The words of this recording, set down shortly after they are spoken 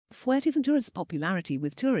Fuerteventura's popularity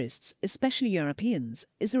with tourists, especially Europeans,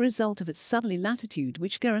 is a result of its southerly latitude,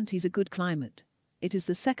 which guarantees a good climate. It is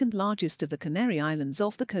the second largest of the Canary Islands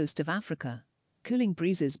off the coast of Africa. Cooling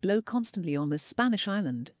breezes blow constantly on this Spanish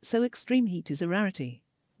island, so extreme heat is a rarity.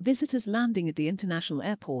 Visitors landing at the international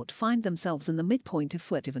airport find themselves in the midpoint of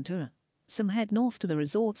Fuerteventura. Some head north to the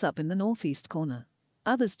resorts up in the northeast corner.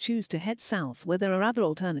 Others choose to head south where there are other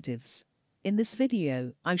alternatives. In this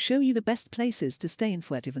video, I show you the best places to stay in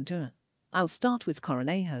Fuerteventura. I'll start with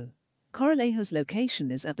Corralejo. Corralejo's location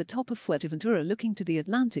is at the top of Fuerteventura, looking to the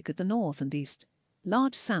Atlantic at the north and east.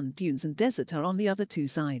 Large sand dunes and desert are on the other two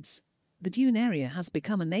sides. The dune area has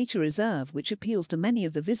become a nature reserve which appeals to many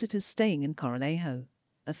of the visitors staying in Corralejo.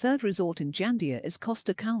 A third resort in Jandia is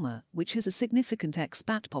Costa Calma, which has a significant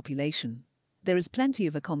expat population. There is plenty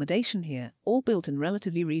of accommodation here, all built in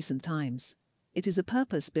relatively recent times. It is a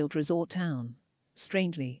purpose-built resort town.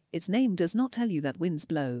 Strangely, its name does not tell you that winds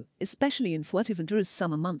blow, especially in Fuerteventura's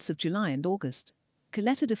summer months of July and August.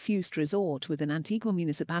 Caleta de Fuste resort within Antigua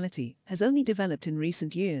municipality has only developed in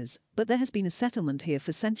recent years, but there has been a settlement here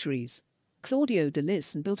for centuries. Claudio de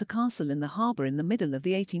Lisson built a castle in the harbour in the middle of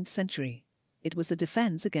the 18th century. It was the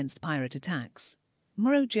defence against pirate attacks.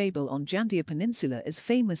 Morro Jable on Jandia Peninsula is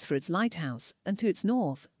famous for its lighthouse, and to its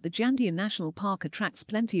north, the Jandia National Park attracts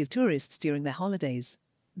plenty of tourists during their holidays.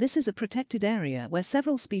 This is a protected area where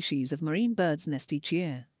several species of marine birds nest each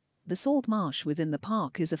year. The salt marsh within the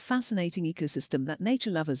park is a fascinating ecosystem that nature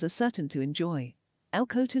lovers are certain to enjoy. El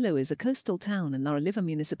Cotillo is a coastal town in Oliva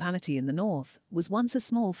municipality in the north, was once a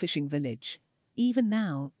small fishing village. Even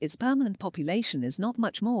now, its permanent population is not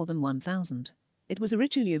much more than 1,000. It was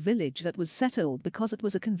originally a village that was settled because it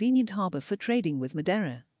was a convenient harbour for trading with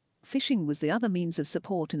Madeira. Fishing was the other means of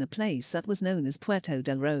support in a place that was known as Puerto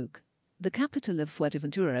del Rosario. The capital of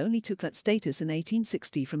Fuerteventura only took that status in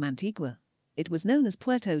 1860 from Antigua. It was known as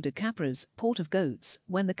Puerto de Cabras, Port of Goats,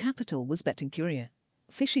 when the capital was Betancuria.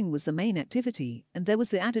 Fishing was the main activity, and there was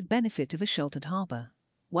the added benefit of a sheltered harbour.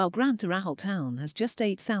 While Gran Tarajal town has just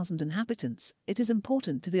 8,000 inhabitants, it is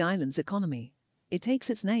important to the island's economy. It takes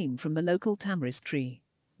its name from the local tamarisk tree.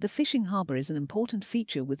 The fishing harbour is an important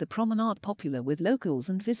feature, with the promenade popular with locals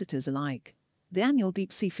and visitors alike. The annual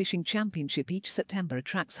deep-sea fishing championship each September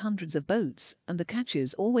attracts hundreds of boats, and the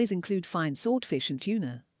catches always include fine swordfish and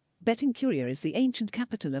tuna. Betancuria is the ancient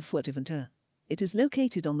capital of Fuerteventura. It is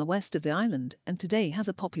located on the west of the island and today has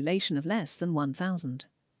a population of less than 1,000.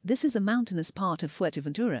 This is a mountainous part of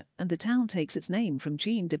Fuerteventura, and the town takes its name from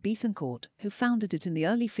Jean de Betancourt, who founded it in the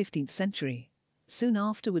early 15th century. Soon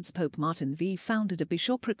afterwards, Pope Martin V founded a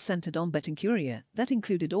bishopric centered on Betancuria that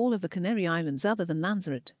included all of the Canary Islands other than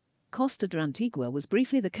Lanzarote. Costa de Antigua was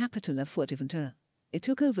briefly the capital of Fuerteventura. It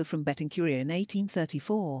took over from Betancuria in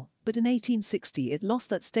 1834, but in 1860 it lost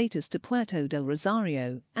that status to Puerto del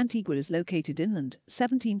Rosario. Antigua is located inland,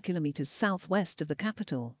 17 kilometers southwest of the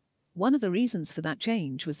capital. One of the reasons for that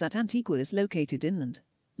change was that Antigua is located inland.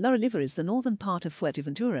 Oliva is the northern part of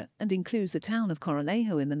Fuerteventura and includes the town of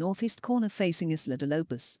Corralejo in the northeast corner facing Isla de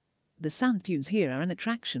Lobos. The sand dunes here are an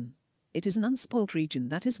attraction. It is an unspoilt region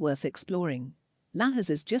that is worth exploring. Lajares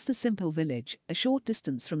is just a simple village, a short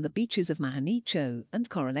distance from the beaches of Majanicho and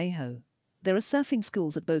Corralejo. There are surfing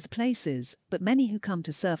schools at both places, but many who come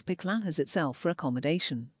to surf pick Lajares itself for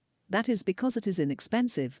accommodation. That is because it is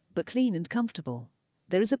inexpensive, but clean and comfortable.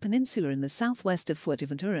 There is a peninsula in the southwest of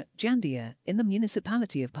Fuerteventura, Jandia, in the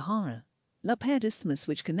municipality of Pajara. La Paired Isthmus,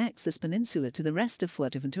 which connects this peninsula to the rest of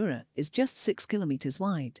Fuerteventura, is just 6 kilometers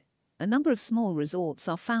wide. A number of small resorts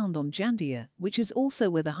are found on Jandia, which is also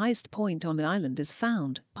where the highest point on the island is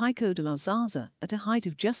found, Pico de la Zarza, at a height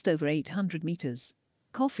of just over 800 meters.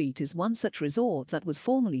 Coffeet is one such resort that was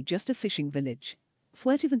formerly just a fishing village.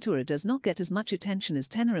 Fuerteventura does not get as much attention as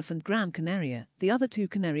Tenerife and Gran Canaria, the other two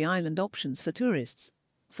Canary Island options for tourists.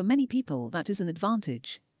 For many people, that is an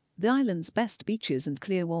advantage. The island's best beaches and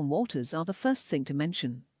clear warm waters are the first thing to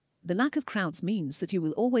mention. The lack of crowds means that you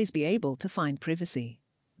will always be able to find privacy.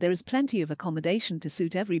 There is plenty of accommodation to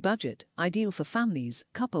suit every budget, ideal for families,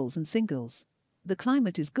 couples and singles. The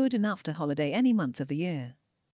climate is good enough to holiday any month of the year.